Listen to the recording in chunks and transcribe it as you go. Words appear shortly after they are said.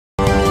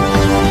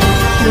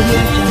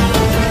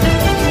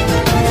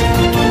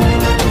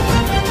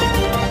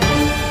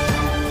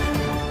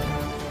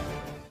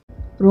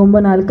ரொம்ப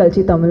நாள்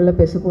கழிச்சு தமிழில்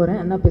பேச போகிறேன்.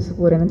 என்ன பேச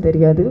போகிறேன்னு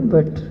தெரியாது,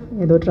 பட்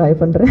ஏதோ ட்ரை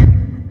பண்ணுறேன்.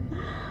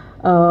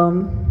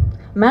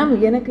 மேம்,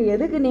 எனக்கு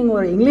எதுக்கு நீங்கள்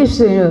ஒரு இங்கிலீஷ்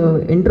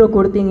இன்ட்ரோ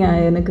கொடுத்தீங்க,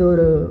 எனக்கு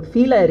ஒரு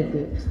ஃபீலாக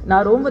இருக்குது.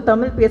 நான் ரொம்ப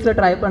தமிழ் பேச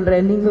ட்ரை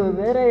பண்ணுறேன், நீங்கள்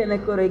வேறு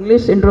எனக்கு ஒரு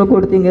இங்கிலீஷ் இன்ட்ரோ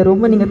கொடுத்தீங்க.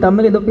 ரொம்ப நீங்கள்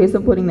தமிழ் ஏதோ பேச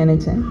போகிறீங்கன்னு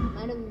நினச்சேன்.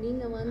 மேடம்,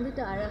 நீங்கள்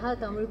வந்துட்டு அழகாக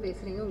தமிழ்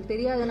பேசுகிறீங்க, உங்களுக்கு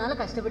தெரியாதனால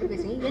கஷ்டப்பட்டு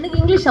பேசுகிறீங்க. எனக்கு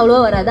இங்கிலீஷ்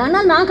அவ்வளோவா வராது,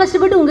 ஆனால் நான்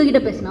கஷ்டப்பட்டு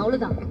உங்ககிட்ட பேசினேன்,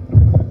 அவ்வளோதான்.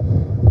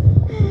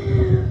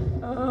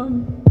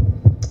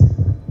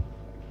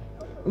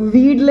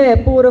 வீட்டில்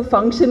எப்போ ஒரு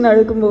ஃபங்க்ஷன்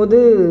நடக்கும்போது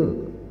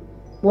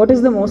what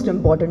is the most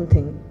important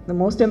thing? The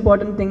most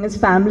important thing is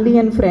family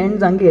and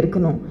friends அங்கே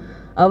இருக்கணும்.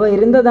 அவள்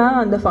இருந்ததான்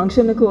அந்த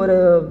ஃபங்க்ஷனுக்கு ஒரு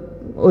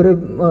ஒரு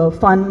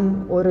ஃபன்,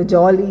 ஒரு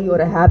ஜாலி,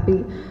 ஒரு ஹாப்பி.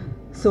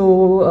 ஸோ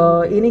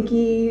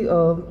இன்னைக்கு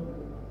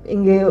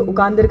இங்கே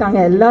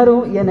உட்காந்துருக்காங்க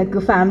எல்லாரும்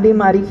எனக்கு ஃபேமிலி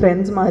மாதிரி,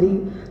 ஃப்ரெண்ட்ஸ் மாதிரி.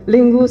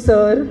 லிங்கு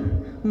சார்,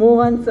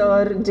 மோகன்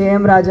sir,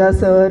 Jayam Raja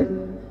sir,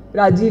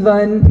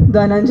 Rajivan,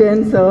 Dhananjayan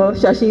sir,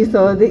 Shashi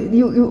sir,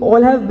 you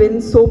all have been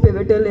so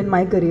pivotal in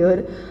my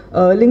career.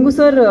 Lingu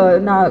sir,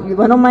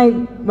 one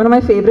of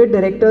my favorite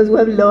directors who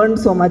have learned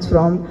so much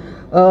from.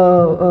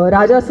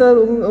 Raja sir,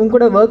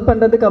 unkoda work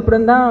pandradhukku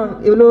appuram da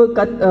ivlo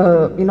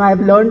I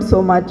have learned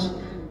so much.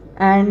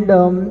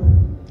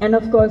 And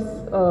of course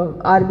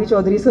RB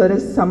Chaudhary sir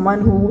is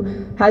someone who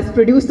has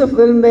produced a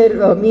film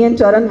where me and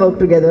Charan work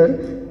together.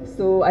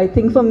 So I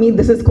think for me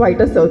this is quite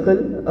a circle.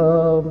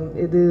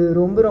 இது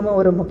ரொம்ப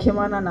ஒரு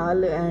முக்கியமான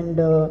நாள். And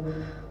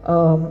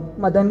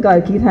Madan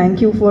Karki, thank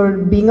you for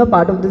being a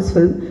part of this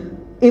film.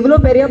 இவ்வளோ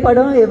பெரிய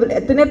படம்,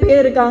 எத்தனை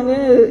பேர் இருக்காங்க,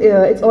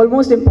 it's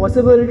almost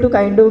impossible to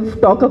kind of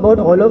talk about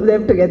all of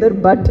them together,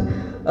 but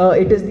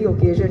it is the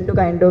occasion to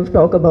kind of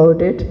talk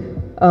about it.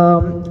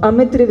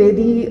 Amit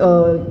Trivedi,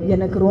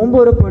 எனக்கு ரொம்ப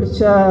ஒரு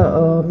பிடிச்ச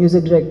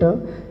music director,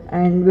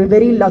 and we're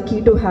very lucky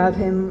to have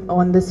him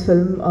on this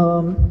film.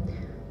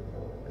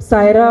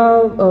 Sye Raa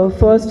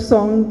first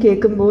song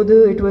Kekumbodu,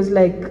 it was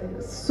like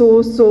so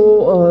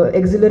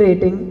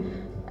exhilarating,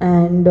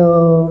 and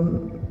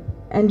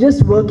just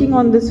working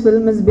on this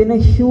film has been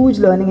a huge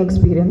learning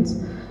experience.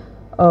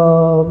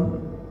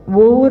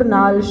 Over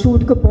naal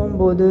shoot ku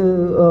pogumbodhu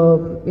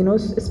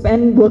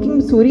spend working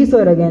with Suri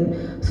sir again.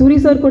 Suri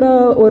sir kuda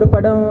oru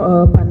padam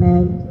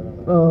pannen,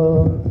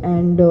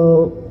 and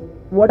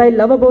what I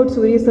love about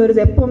Suri sir is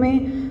eppovume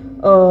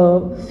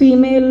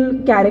female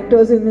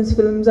characters in his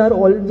films are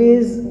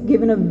always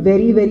given a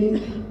very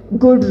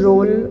good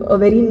role, a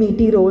very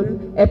meaty role.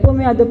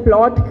 Eppovume ad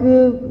plot ku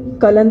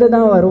kalanda da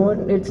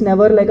varum. It's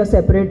never like a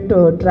separate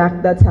track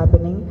that's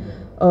happening.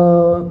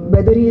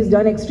 Whether he has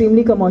done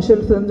extremely commercial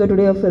films or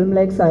today a film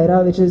like Sye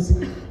Raa, which is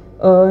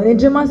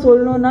nijama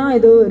solnona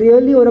idu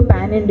really or a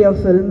pan India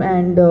film.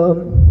 And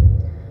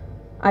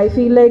I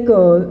feel like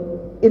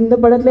in the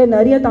padathile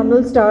nariya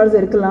Tamil stars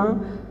irkalam,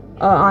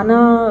 ana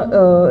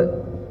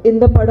in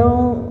the padam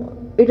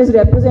it is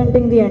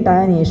representing the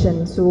entire nation.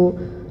 So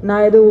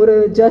நான் இது ஒரு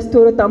just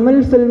ஒரு தமிழ்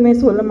ஃபில்மே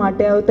சொல்ல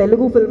மாட்டேன், ஒரு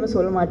தெலுங்கு ஃபில்மே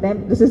சொல்ல மாட்டேன்.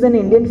 This is an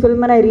Indian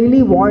film, and I really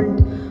want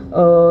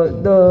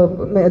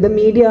the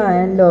media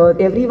and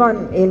everyone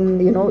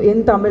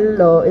in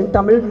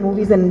Tamil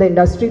movies and the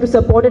industry to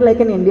support it like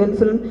an Indian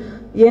film.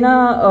 ஏன்னா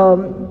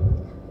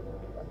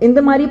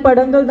இந்த மாதிரி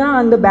படங்கள் தான்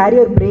அந்த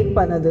பேரியர் பிரேக்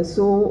பண்ணுது.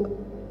 So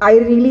I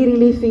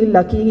really feel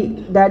lucky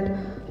that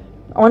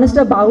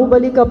ஆனஸ்டாக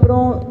பாகுபலிக்கு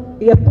அப்புறம்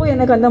எப்போ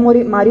எனக்கு அந்த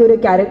மாதிரி ஒரு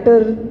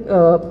கேரக்டர்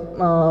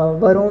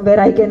வரும்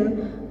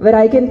where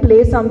I can play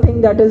something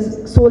that is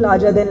so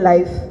larger than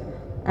life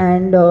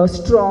and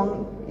strong.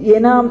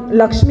 ஏன்னா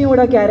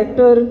லக்ஷ்மியோட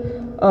கேரக்டர்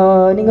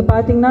நீங்கள்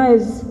பார்த்தீங்கன்னா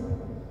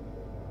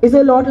is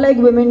a lot like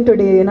women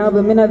today.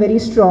 Women are very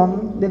strong,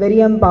 they're very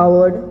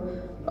empowered,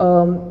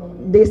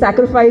 they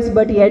sacrifice,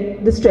 but yet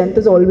the strength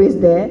is always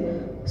there.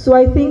 So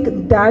I think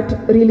that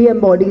really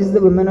embodies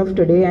the women of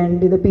today, and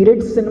the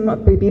period film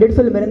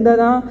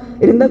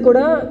irunda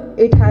kuda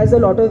it has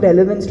a lot of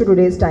relevance to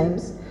today's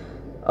times.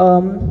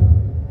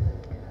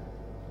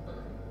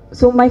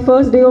 So my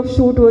first day of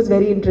shoot was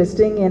very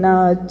interesting. ஏன்னா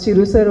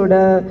சிரு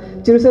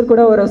sir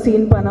கூட ஒரு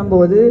scene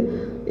பண்ணும்போது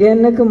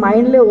எனக்கு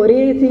மைண்டில் ஒரே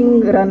thing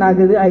run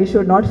ஆகுது, I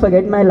should not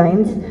forget my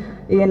lines.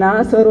 ஏன்னா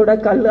சாரோட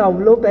கல்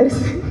அவ்வளோ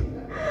பெருசு,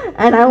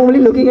 and I'm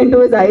only looking into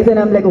his eyes and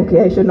I'm like, okay,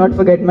 I should not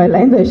forget my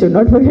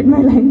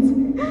lines,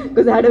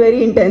 because I had a very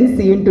intense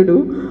scene to do.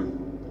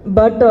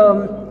 But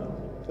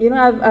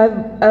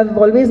I've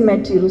always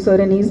met Chiru sir,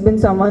 and he's been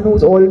someone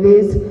who's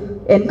always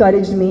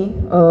encouraged me.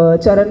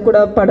 Charan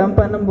kuda padam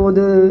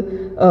pannumbodhu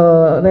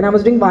when I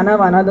was doing Vana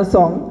Vana the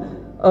song,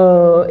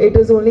 it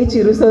was only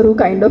Chiru sir who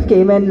kind of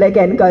came and like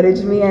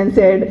encouraged me and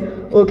said,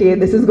 okay,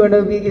 this is going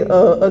to be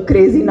a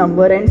crazy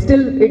number, and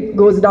still it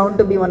goes down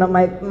to be one of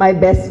my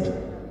best,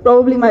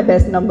 probably my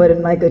best number in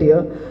my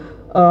career.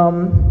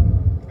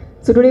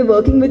 So today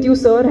working with you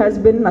sir has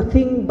been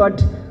nothing but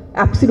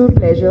absolute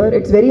pleasure.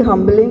 It's very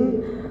humbling.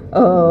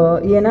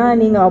 ஏன்னா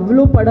நீங்கள்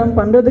அவ்வளோ படம்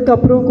பண்ணுறதுக்கு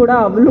அப்புறம் கூட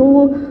அவ்வளோ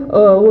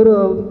ஒரு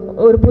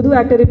ஒரு புது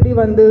ஆக்டர் இப்படி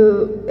வந்து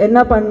என்ன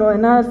பண்ணணும்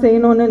என்ன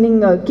செய்யணும்னு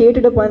நீங்கள்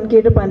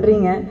கேட்டு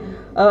பண்ணுறீங்க.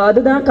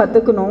 அதுதான்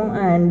கற்றுக்கணும்.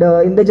 அண்ட்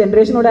இந்த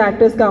ஜென்ரேஷனோட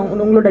ஆக்டர்ஸ்க்கு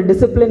உங்களோட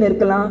டிசிப்ளின்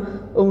இருக்கலாம்,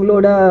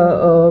 உங்களோட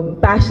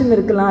பேஷன்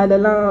இருக்கலாம்,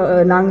 இதெல்லாம்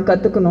நாங்கள்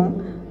கற்றுக்கணும்.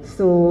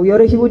 So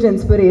you're a huge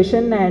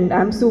inspiration, and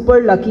I'm super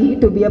lucky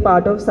to be a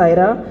part of Sye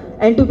Raa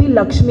and to be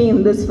Lakshmi in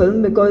this film,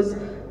 because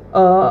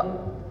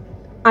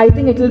I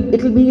think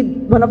it'll be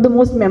one of the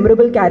most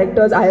memorable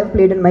characters I have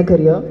played in my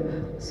career.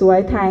 So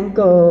I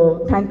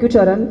thank you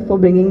Charan for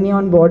bringing me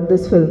on board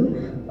this film.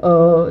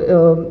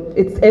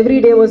 It's every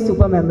day was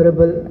super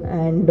memorable,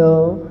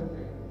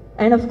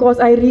 and of course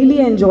I really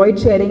enjoyed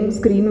sharing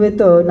screen with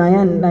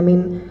Nayan. I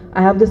mean,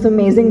 I have this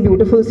amazing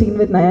beautiful scene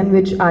with Nayan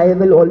which I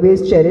will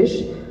always cherish,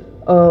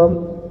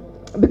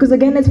 because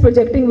again it's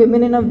projecting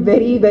women in a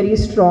very very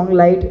strong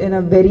light, in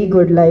a very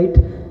good light.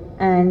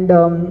 And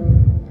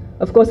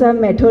of course I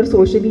have met her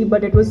socially,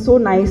 but it was so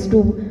nice to,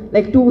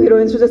 like, two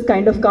heroines to just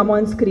kind of come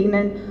on screen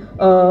and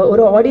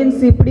ஒரு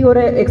audience இப்படி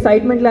ஒரு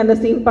எக்ஸைட்மெண்ட்டில் அந்த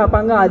scene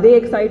பார்ப்பாங்க, அதே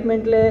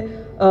எக்ஸைட்மெண்ட்டில்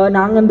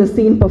நாங்கள் அந்த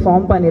scene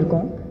perform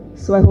பண்ணியிருக்கோம்.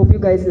 So I hope you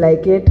guys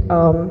like it.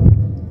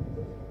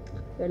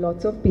 There are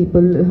lots of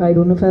people. I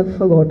don't know if I've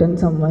forgotten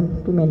someone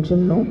to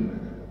mention. No?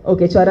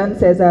 Okay, Charan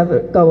says I've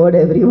covered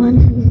everyone.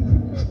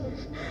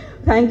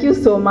 Thank you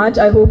so much.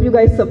 I hope you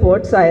guys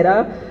support Sye Raa,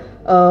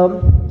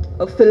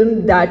 a film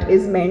that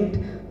is meant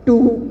to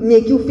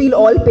make you feel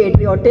all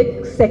patriotic.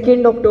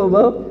 2nd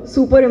October,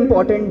 super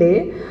important day.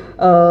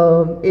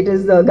 It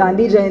is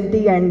Gandhi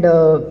Jayanti, and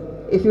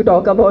if you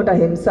talk about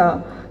ahimsa,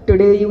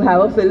 today you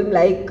have a film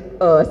like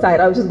Sye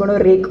Raa which is going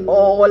to rake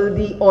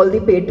all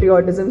the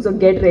patriotism. So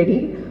get ready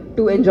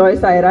to enjoy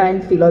Sye Raa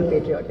and feel all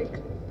patriotic.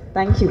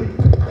 Thank you.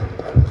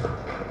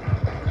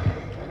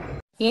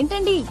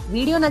 ఏంటండి,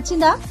 video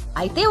నచ్చిందా?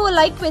 అయితే ఓ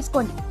like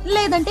వేసుకోండి,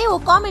 లేదంటే ఓ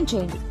comment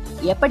చేయండి.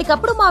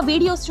 ఎప్పటికప్పుడు మా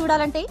videos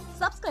చూడాలంటే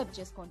subscribe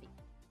చేసుకోండి.